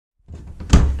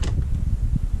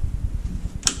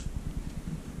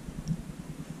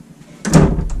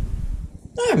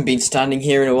I haven't been standing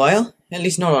here in a while, at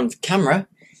least not on camera.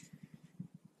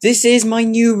 This is my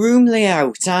new room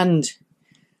layout, and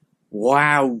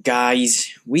wow,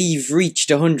 guys, we've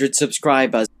reached 100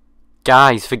 subscribers.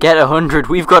 Guys, forget 100,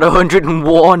 we've got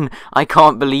 101! I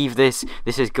can't believe this.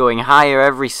 This is going higher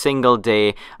every single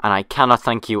day, and I cannot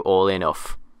thank you all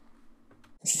enough.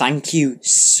 Thank you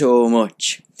so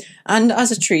much. And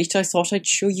as a treat, I thought I'd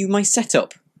show you my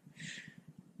setup.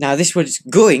 Now, this was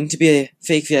going to be a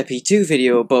Fake VIP2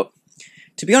 video, but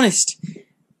to be honest,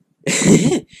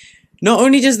 not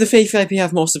only does the Fake VIP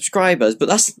have more subscribers, but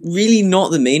that's really not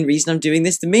the main reason I'm doing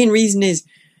this. The main reason is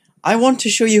I want to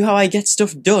show you how I get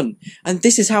stuff done, and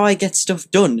this is how I get stuff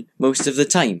done most of the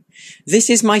time. This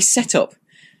is my setup.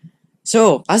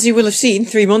 So, as you will have seen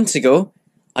 3 months ago,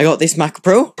 I got this Mac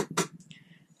Pro.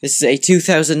 This is a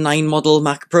 2009 model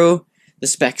Mac Pro. The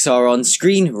specs are on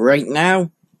screen right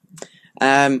now.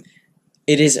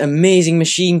 It is an amazing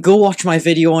machine. Go watch my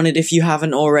video on it if you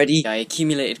haven't already. I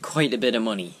accumulated quite a bit of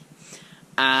money,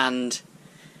 and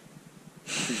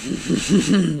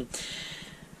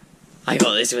I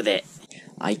got this with it.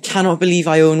 I cannot believe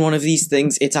I own one of these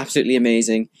things. It's absolutely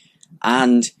amazing.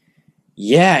 And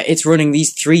yeah, it's running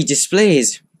these 3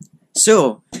 displays.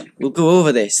 So, we'll go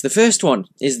over this. The first one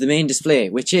is the main display,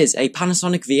 which is a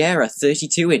Panasonic Viera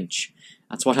 32-inch.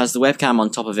 That's what has the webcam on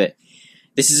top of it.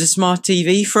 This is a smart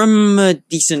TV from a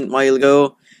decent while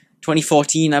ago,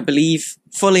 2014 I believe,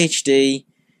 full HD,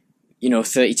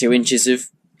 32 inches of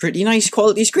pretty nice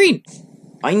quality screen.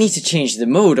 I need to change the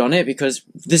mode on it because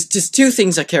there's just 2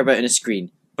 things I care about in a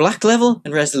screen, black level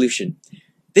and resolution.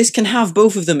 This can have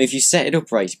both of them if you set it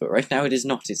up right, but right now it is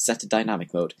not, it's set to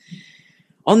dynamic mode.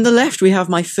 On the left we have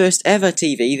my first ever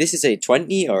TV. This is a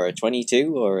 20 or a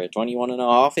 22 or a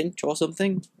 21.5 inch or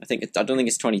something. I don't think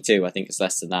it's 22, I think it's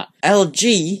less than that.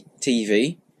 LG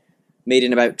TV, made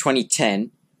in about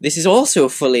 2010. This is also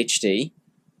full HD,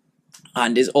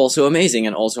 and is also amazing,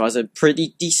 and also has a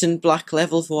pretty decent black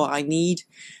level for what I need,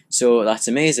 so that's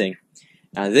amazing.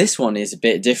 Now this one is a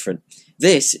bit different.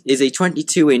 This is a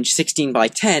 22-inch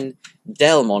 16x10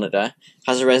 Dell monitor,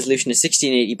 has a resolution of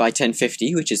 1680 by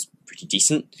 1050, which is pretty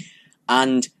decent,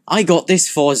 and I got this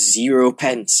for 0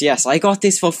 pence. Yes, I got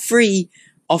this for free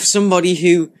off somebody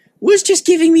who was just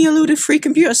giving me a load of free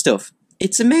computer stuff.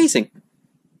 It's amazing.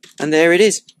 And there it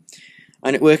is.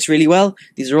 And it works really well.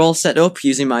 These are all set up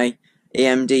using my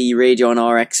AMD Radeon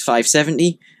RX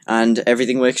 570, and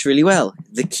everything works really well.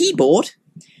 The keyboard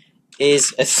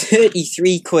is a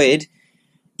 33 quid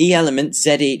E-Element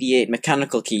Z88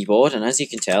 mechanical keyboard, and as you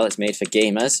can tell, it's made for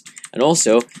gamers. And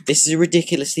also, this is a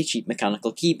ridiculously cheap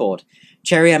mechanical keyboard.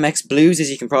 Cherry MX Blues,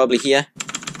 as you can probably hear.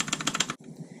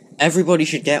 Everybody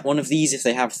should get one of these if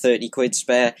they have 30 quid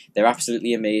spare. They're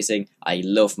absolutely amazing. I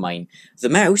love mine. The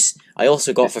mouse, I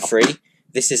also got for free.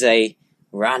 This is a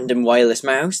random wireless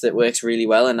mouse that works really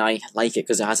well, and I like it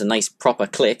because it has a nice proper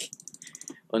click.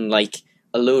 Unlike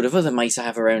a load of other mice I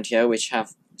have around here, which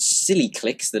have silly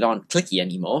clicks that aren't clicky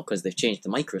anymore because they've changed the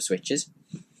micro switches.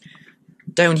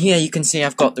 Down here you can see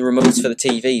I've got the remotes for the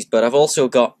TVs, but I've also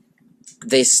got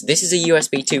this. This is a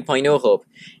USB 2.0 hub.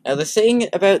 Now the thing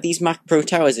about these Mac Pro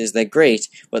towers is they're great,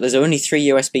 but there's only 3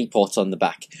 USB ports on the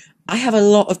back. I have a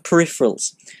lot of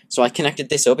peripherals, so I connected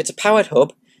this up. It's a powered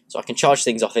hub, so I can charge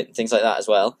things off it and things like that as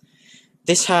well.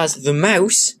 This has the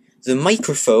mouse, the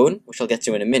microphone, which I'll get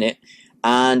to in a minute,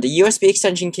 and a USB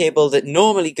extension cable that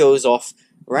normally goes off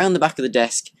around the back of the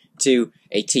desk to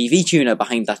a TV tuner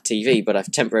behind that TV, but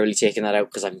I've temporarily taken that out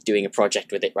because I'm doing a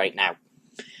project with it right now.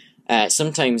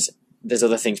 Sometimes there's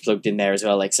other things plugged in there as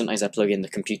well, like sometimes I plug in the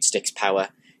compute stick's power.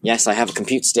 Yes, I have a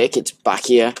compute stick, it's back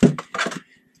here.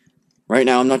 Right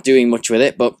now I'm not doing much with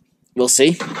it, but we'll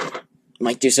see.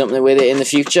 Might do something with it in the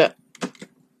future.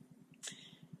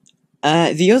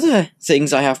 The other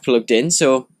things I have plugged in,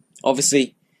 so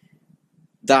obviously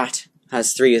that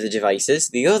has 3 of the devices.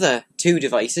 The other 2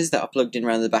 devices that are plugged in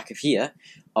around the back of here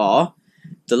are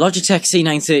the Logitech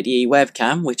C930E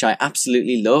webcam, which I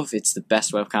absolutely love. It's the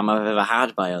best webcam I've ever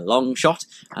had by a long shot,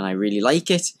 and I really like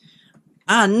it.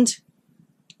 And,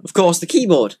 of course, the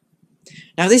keyboard.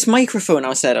 Now, this microphone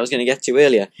I said I was going to get to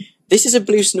earlier, this is a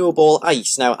Blue Snowball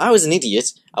Ice. Now, I was an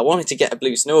idiot. I wanted to get a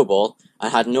Blue Snowball. I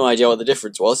had no idea what the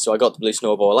difference was, so I got the Blue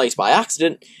Snowball Ice by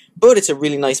accident. But it's a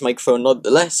really nice microphone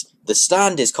nonetheless. The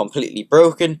stand is completely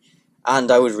broken, and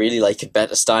I would really like a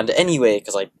better stand anyway,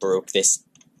 because I broke this.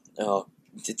 Oh,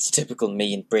 it's typical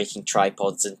me in breaking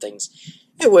tripods and things.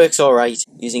 It works alright,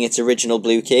 using its original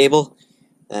blue cable,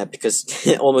 because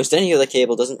almost any other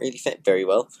cable doesn't really fit very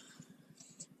well.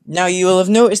 Now you will have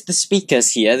noticed the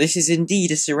speakers here. This is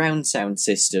indeed a surround sound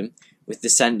system, with the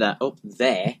sender up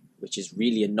there, which is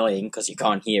really annoying because you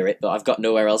can't hear it, but I've got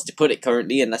nowhere else to put it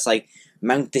currently unless I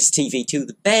mount this TV to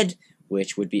the bed,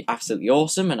 which would be absolutely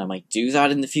awesome, and I might do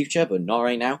that in the future, but not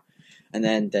right now. And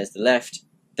then there's the left,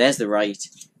 there's the right,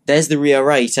 there's the rear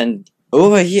right, and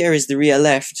over here is the rear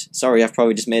left. Sorry, I've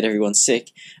probably just made everyone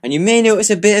sick. And you may notice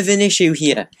a bit of an issue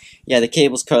here. Yeah, the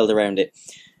cable's curled around it.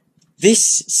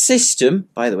 This system,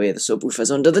 by the way, the subwoofer's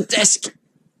under the desk.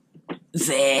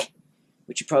 There,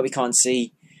 which you probably can't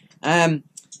see.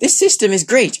 This system is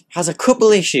great, has a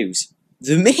couple issues.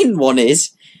 The main one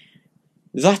is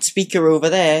that speaker over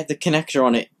there, the connector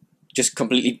on it just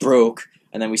completely broke,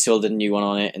 and then we soldered a new one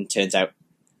on it, and turns out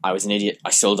I was an idiot. I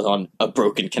soldered on a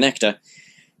broken connector.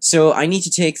 So I need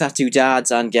to take that to Dad's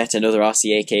and get another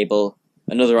RCA cable,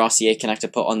 another RCA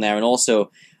connector put on there, and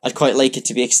also I'd quite like it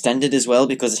to be extended as well,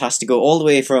 because it has to go all the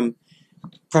way from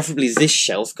preferably this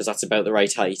shelf, because that's about the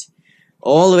right height,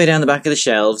 all the way down the back of the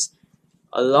shelves,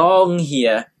 along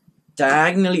here,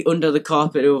 diagonally under the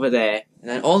carpet over there,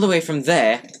 and then all the way from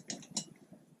there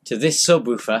to this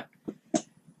subwoofer.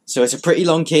 So it's a pretty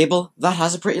long cable. That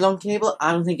has a pretty long cable.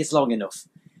 I don't think it's long enough.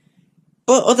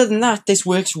 But other than that, this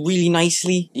works really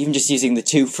nicely. Even just using the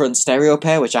two front stereo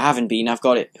pair, which I haven't been. I've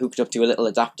got it hooked up to a little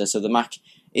adapter, so the Mac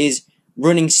is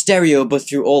running stereo but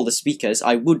through all the speakers.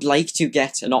 I would like to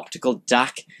get an optical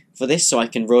DAC for this so I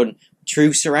can run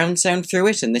true surround sound through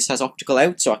it, and this has optical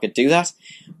out, so I could do that.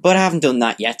 But I haven't done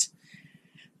that yet.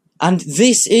 And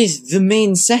this is the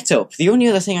main setup. The only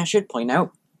other thing I should point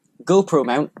out, GoPro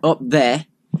mount up there,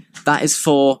 that is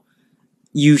for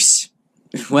use,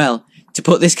 well, to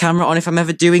put this camera on if I'm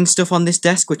ever doing stuff on this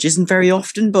desk, which isn't very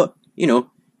often, but, you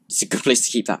know, it's a good place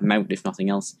to keep that mount if nothing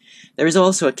else. There is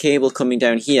also a cable coming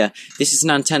down here. This is an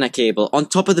antenna cable. On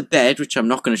top of the bed, which I'm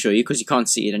not going to show you because you can't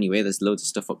see it anyway, there's loads of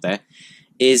stuff up there,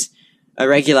 is a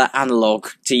regular analog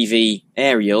TV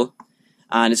aerial,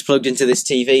 and it's plugged into this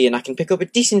TV, and I can pick up a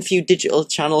decent few digital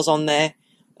channels on there.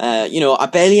 You know, I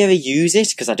barely ever use it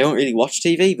because I don't really watch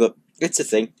TV, but it's a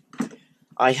thing.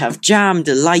 I have jammed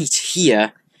a light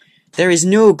here. There is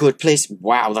no good place.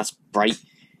 Wow, that's bright.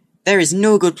 There is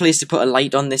no good place to put a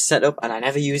light on this setup, and I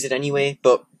never use it anyway,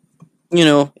 but, you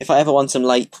know, if I ever want some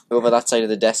light over that side of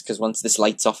the desk, because once this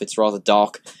light's off it's rather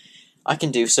dark, I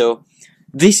can do so.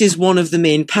 This is one of the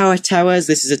main power towers.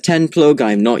 This is a 10 plug.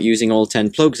 I'm not using all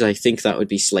 10 plugs. I think that would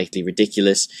be slightly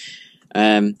ridiculous.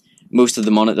 Most of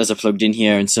the monitors are plugged in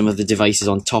here, and some of the devices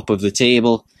on top of the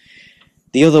table.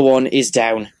 The other one is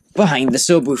down behind the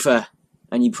subwoofer,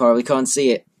 and you probably can't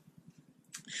see it.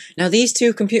 Now, these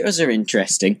two computers are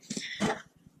interesting.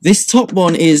 This top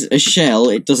one is a shell.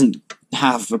 It doesn't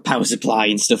have a power supply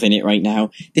and stuff in it right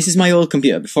now. This is my old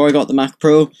computer. Before I got the Mac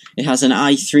Pro, it has an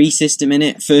i3 system in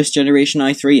it, first generation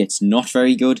i3. It's not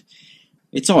very good.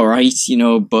 It's alright, you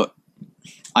know, but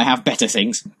I have better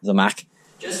things, the Mac.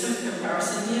 Just for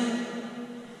comparison here,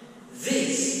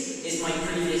 this is my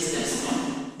previous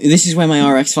desktop. This is where my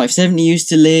RX 570 used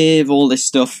to live, all this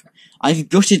stuff. I've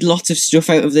gutted lots of stuff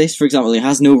out of this. For example, it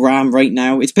has no RAM right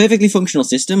now. It's a perfectly functional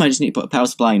system. I just need to put a power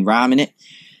supply and RAM in it,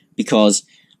 because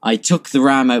I took the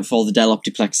RAM out for the Dell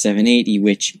Optiplex 780,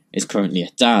 which is currently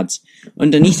at Dad's.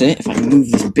 Underneath it, if I can move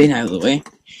this bin out of the way,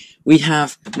 we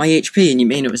have my HP, and you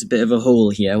may notice a bit of a hole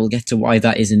here. We'll get to why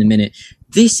that is in a minute.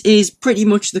 This is pretty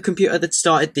much the computer that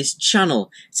started this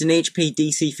channel. It's an HP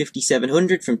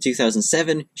DC5700 from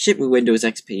 2007, shipped with Windows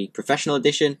XP Professional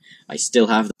Edition. I still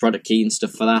have the product key and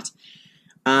stuff for that.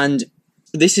 And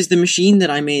this is the machine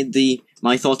that I made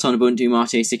my thoughts on Ubuntu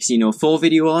Mate 1604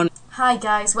 video on. Hi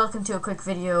guys, welcome to a quick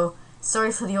video.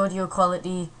 Sorry for the audio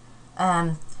quality.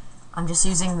 I'm just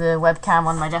using the webcam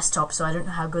on my desktop, so I don't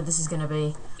know how good this is going to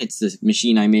be. It's the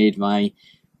machine I made my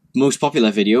most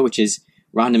popular video, which is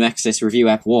Random Access Review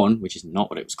App 1, which is not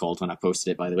what it was called when I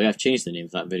posted it, by the way. I've changed the name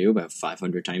of that video about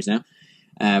 500 times now,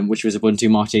 which was Ubuntu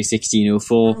Mate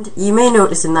 1604. And you may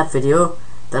notice in that video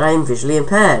that I am visually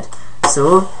impaired.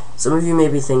 So, some of you may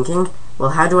be thinking,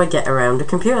 well, how do I get around a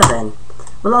computer then?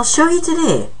 Well, I'll show you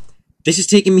today. This has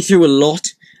taken me through a lot,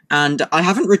 and I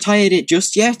haven't retired it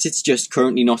just yet. It's just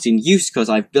currently not in use because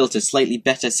I've built a slightly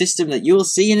better system that you'll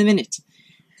see in a minute.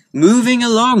 Moving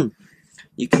along,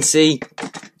 you can see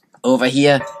over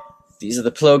here, these are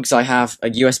the plugs. I have a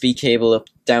USB cable up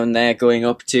down there going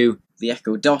up to the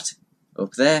Echo Dot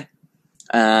up there,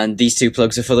 and these two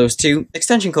plugs are for those two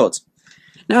extension cords.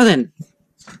 Now then,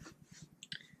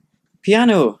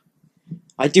 piano.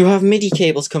 I do have MIDI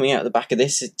cables coming out of the back of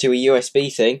this to a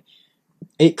USB thing.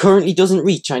 It currently doesn't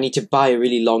reach. I need to buy a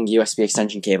really long USB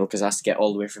extension cable because it has to get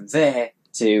all the way from there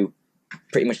to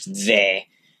pretty much there.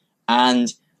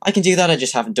 And I can do that, I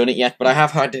just haven't done it yet, but I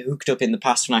have had it hooked up in the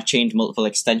past when I changed multiple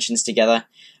extensions together,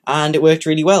 and it worked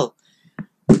really well.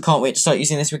 Can't wait to start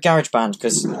using this with GarageBand,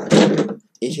 because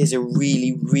it is a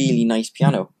really, really nice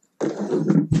piano.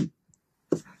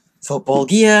 Football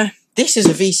gear. This is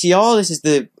a VCR. This is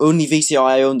the only VCR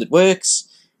I own that works.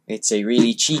 It's a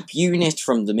really cheap unit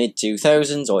from the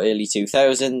mid-2000s or early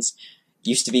 2000s.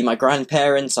 Used to be my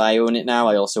grandparents'. I own it now.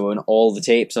 I also own all the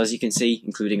tapes, as you can see,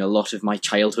 including a lot of my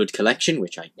childhood collection,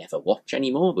 which I never watch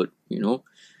anymore, but, you know,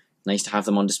 nice to have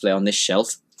them on display on this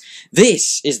shelf.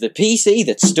 This is the PC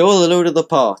that stole a load of the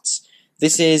parts.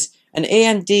 This is an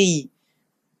AMD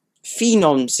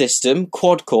Phenom system,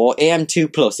 quad-core,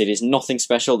 AM2+. It is nothing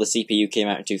special. The CPU came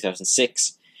out in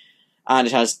 2006. And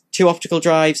it has 2 optical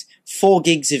drives, 4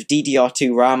 gigs of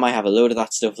DDR2 RAM. I have a load of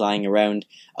that stuff lying around.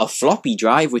 A floppy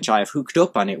drive, which I have hooked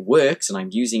up and it works, and I'm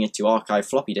using it to archive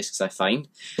floppy disks I find.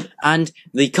 And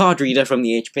the card reader from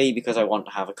the HP, because I want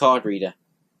to have a card reader.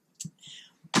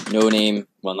 No name,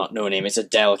 well, not no name, it's a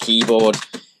Dell keyboard.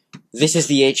 This is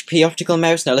the HP optical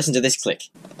mouse. Now listen to this click.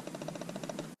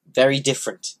 Very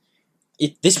different.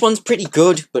 This one's pretty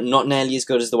good, but not nearly as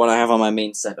good as the one I have on my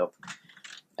main setup.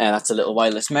 That's a little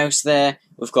wireless mouse there.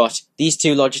 We've got these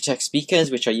 2 Logitech speakers,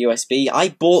 which are USB. I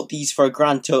bought these for a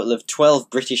grand total of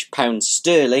 £12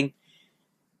 sterling.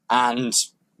 And,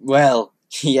 well,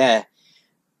 yeah.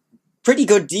 Pretty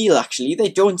good deal, actually. They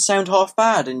don't sound half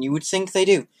bad, and you would think they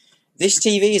do. This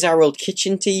TV is our old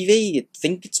kitchen TV. I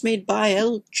think it's made by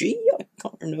LG. I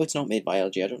can't remember. No, it's not made by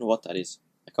LG. I don't know what that is.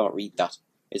 I can't read that.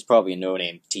 It's probably a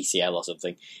no-name, TCL or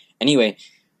something. Anyway,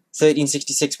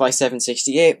 1366 by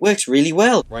 768 works really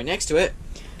well. Right next to it,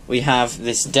 we have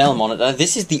this Dell monitor.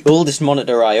 This is the oldest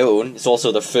monitor I own. It's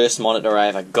also the first monitor I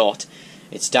ever got.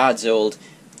 It's Dad's old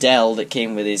Dell that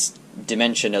came with his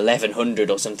Dimension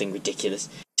 1100 or something ridiculous.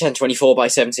 1024 by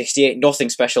 768, nothing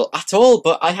special at all,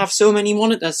 but I have so many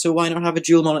monitors, so why not have a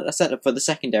dual monitor setup for the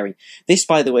secondary? This,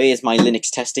 by the way, is my Linux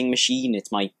testing machine.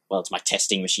 It's my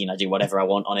testing machine. I do whatever I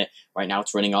want on it. Right now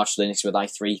it's running Arch Linux with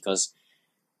i3 because,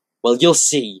 well, you'll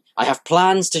see. I have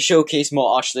plans to showcase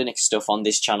more Arch Linux stuff on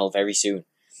this channel very soon.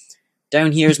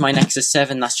 Down here is my Nexus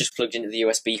 7. That's just plugged into the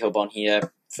USB hub on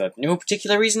here for no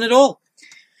particular reason at all.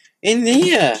 In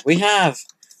here, we have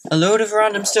a load of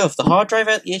random stuff. The hard drive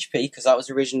out the HP, because that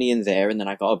was originally in there, and then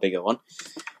I got a bigger one.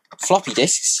 Floppy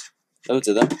disks, loads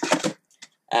of them.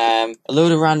 A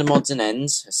load of random odds and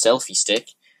ends, a selfie stick,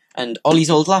 and Ollie's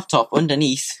old laptop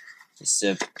underneath. This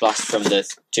is a blast from the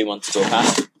 2 months ago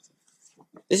past.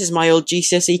 This is my old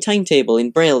GCSE timetable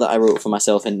in Braille that I wrote for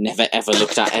myself and never ever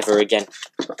looked at ever again.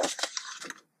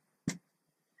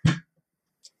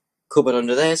 Cupboard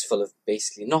under there is full of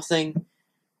basically nothing.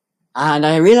 And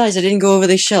I realised I didn't go over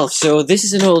this shelf, so this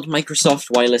is an old Microsoft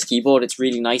wireless keyboard. It's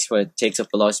really nice where it takes up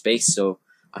a lot of space, so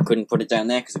I couldn't put it down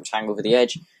there because it would hang over the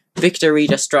edge. Victor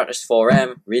Reader Stratus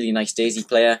 4M, really nice daisy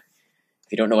player.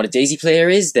 If you don't know what a daisy player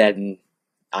is, then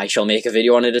I shall make a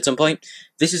video on it at some point.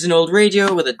 This is an old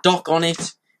radio with a dock on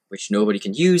it, which nobody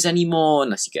can use anymore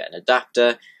unless you get an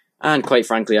adapter. And quite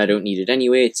frankly, I don't need it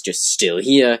anyway, it's just still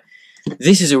here.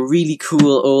 This is a really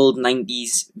cool old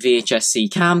 90s VHS-C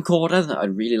camcorder that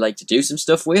I'd really like to do some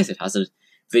stuff with. It has a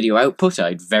video output.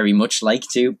 I'd very much like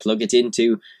to plug it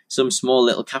into some small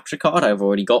little capture card. I've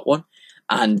already got one.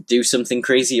 And do something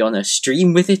crazy on a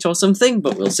stream with it or something,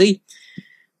 but we'll see.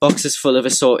 Boxes full of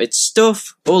assorted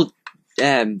stuff. Old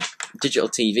digital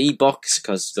TV box,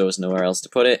 because there was nowhere else to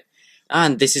put it.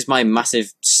 And this is my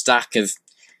massive stack of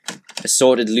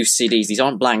assorted loose CDs. These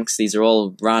aren't blanks. These are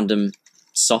all random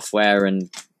software and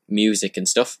music and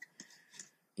stuff.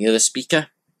 The other speaker.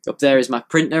 Up there is my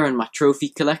printer and my trophy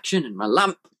collection and my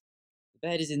lamp. The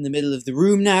bed is in the middle of the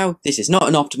room now. This is not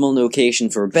an optimal location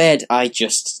for a bed.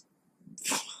 There's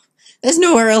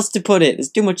nowhere else to put it. There's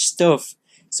too much stuff.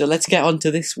 So let's get onto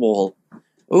this wall.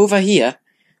 Over here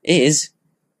is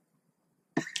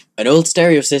an old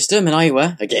stereo system, an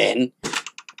Iowa, again.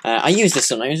 I use this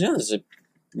sometimes. Oh, there's a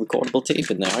recordable tape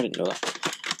in there. I didn't know that.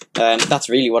 That's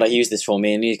really what I use this for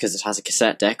mainly, because it has a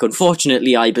cassette deck.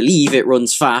 Unfortunately, I believe it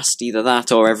runs fast. Either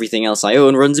that or everything else I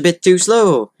own runs a bit too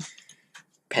slow.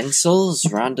 Pencils,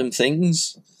 random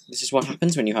things. This is what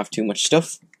happens when you have too much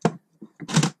stuff.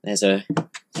 There's a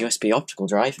USB optical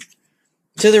drive.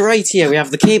 To the right here, we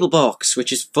have the cable box,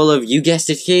 which is full of, you guessed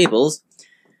it, cables.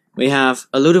 We have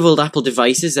a load of old Apple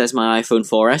devices. There's my iPhone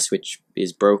 4S, which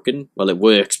is broken. Well, it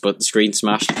works, but the screen's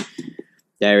smashed.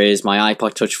 There is my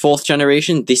iPod Touch 4th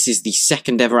generation. This is the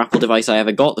second ever Apple device I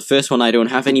ever got. The first one I don't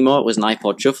have anymore. It was an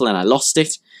iPod Shuffle and I lost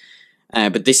it.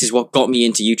 But this is what got me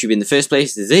into YouTube in the first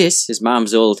place. This is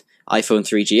Mom's old iPhone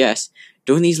 3GS.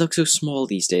 Don't these look so small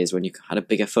these days when you had a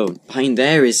bigger phone? Behind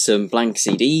there is some blank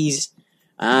CDs.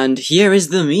 And here is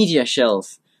the media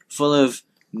shelf, full of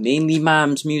mainly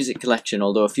Mam's music collection,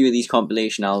 although a few of these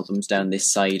compilation albums down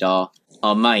this side are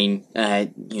mine.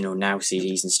 You know, Now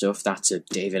CDs and stuff. That's a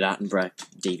David Attenborough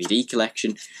DVD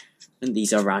collection. And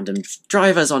these are random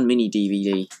drivers on mini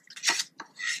DVD.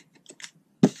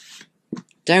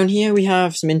 Down here we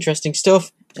have some interesting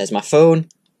stuff. There's my phone.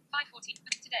 5:14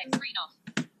 today, screen off.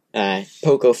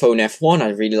 Poco Phone F1.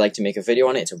 I'd really like to make a video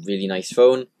on it. It's a really nice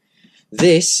phone.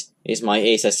 This is my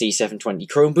Acer C720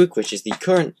 Chromebook, which is the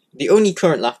only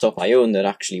current laptop I own that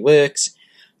actually works.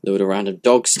 Load of random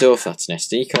dog stuff. That's an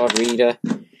SD card reader.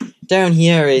 Down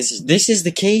here this is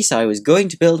the case I was going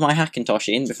to build my Hackintosh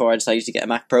in before I decided to get a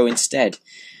Mac Pro instead.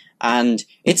 And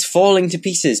it's falling to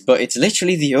pieces, but it's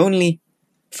literally the only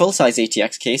full-size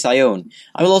ATX case I own.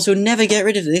 I will also never get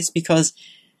rid of this because,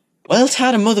 well, it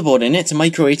had a motherboard in it. It's a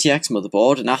micro ATX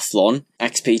motherboard, an Athlon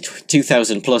XP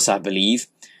 2000 Plus, I believe.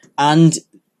 And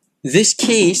this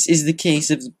case is the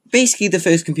case of basically the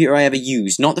first computer I ever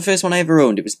used. Not the first one I ever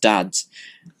owned, it was Dad's.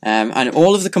 And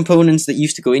all of the components that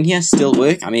used to go in here still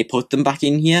work. I may put them back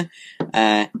in here.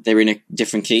 They're in a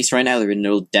different case right now. They're in an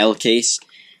old Dell case.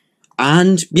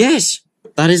 And yes,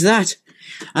 that is that.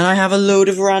 And I have a load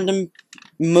of random,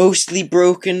 mostly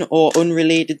broken or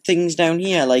unrelated things down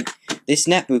here, like this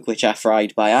netbook which I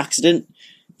fried by accident.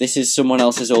 This is someone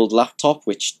else's old laptop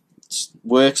which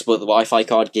works, but the Wi-Fi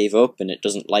card gave up and it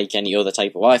doesn't like any other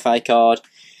type of Wi-Fi card.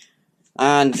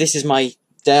 And this is my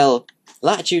Dell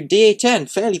Latitude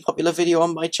D810, fairly popular video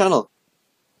on my channel.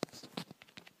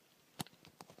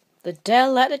 The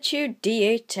Dell Latitude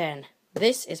D810.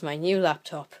 This is my new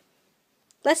laptop.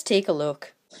 Let's take a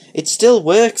look. It still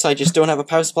works, I just don't have a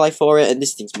power supply for it, and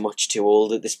this thing's much too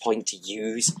old at this point to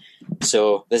use.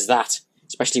 So there's that,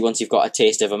 especially once you've got a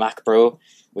taste of a Mac Pro,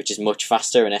 which is much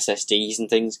faster, and SSDs and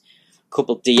things. A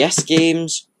couple DS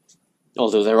games,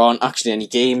 although there aren't actually any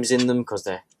games in them because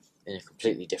they're in a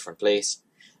completely different place.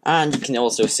 And you can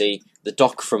also see the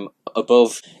dock from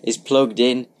above is plugged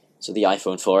in, so the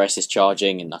iPhone 4S is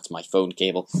charging, and that's my phone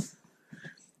cable.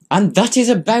 And that is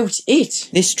about it!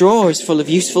 This drawer is full of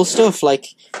useful stuff, like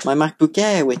my MacBook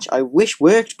Air, which I wish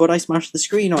worked, but I smashed the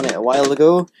screen on it a while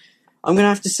ago. I'm gonna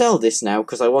have to sell this now,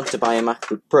 because I want to buy a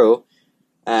MacBook Pro.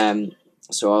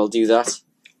 So I'll do that.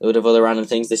 A load of other random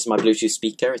things. This is my Bluetooth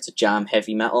speaker. It's a Jam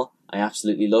Heavy Metal. I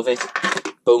absolutely love it.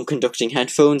 Bone conducting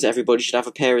headphones. Everybody should have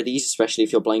a pair of these, especially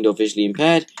if you're blind or visually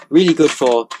impaired. Really good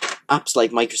for apps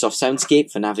like Microsoft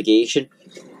Soundscape for navigation.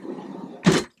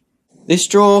 This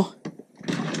drawer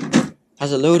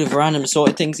has a load of random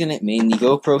assorted things in it, mainly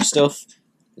GoPro stuff.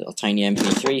 Little tiny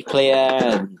MP3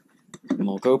 player, and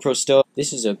more GoPro stuff.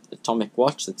 This is an atomic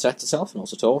watch that sets itself and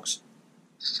also talks.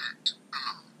 Set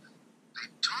alarm. The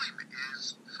time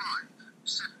is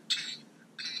 5:17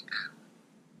 p.m.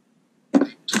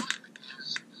 The time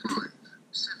is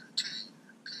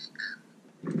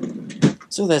 5:17 p.m.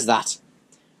 So there's that.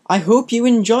 I hope you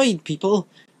enjoyed, people.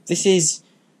 This is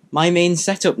my main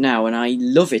setup now, and I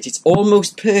love it. It's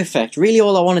almost perfect. Really,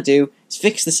 all I want to do is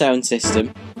fix the sound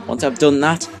system. Once I've done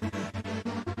that,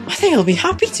 I think I'll be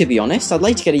happy, to be honest. I'd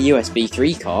like to get a USB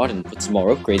 3 card and put some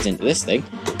more upgrades into this thing.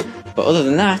 But other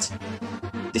than that,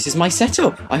 this is my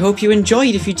setup. I hope you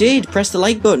enjoyed. If you did, press the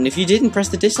like button. If you didn't, press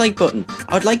the dislike button.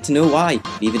 I would like to know why.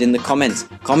 Leave it in the comments.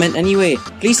 Comment anyway.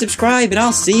 Please subscribe, and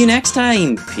I'll see you next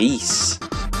time. Peace.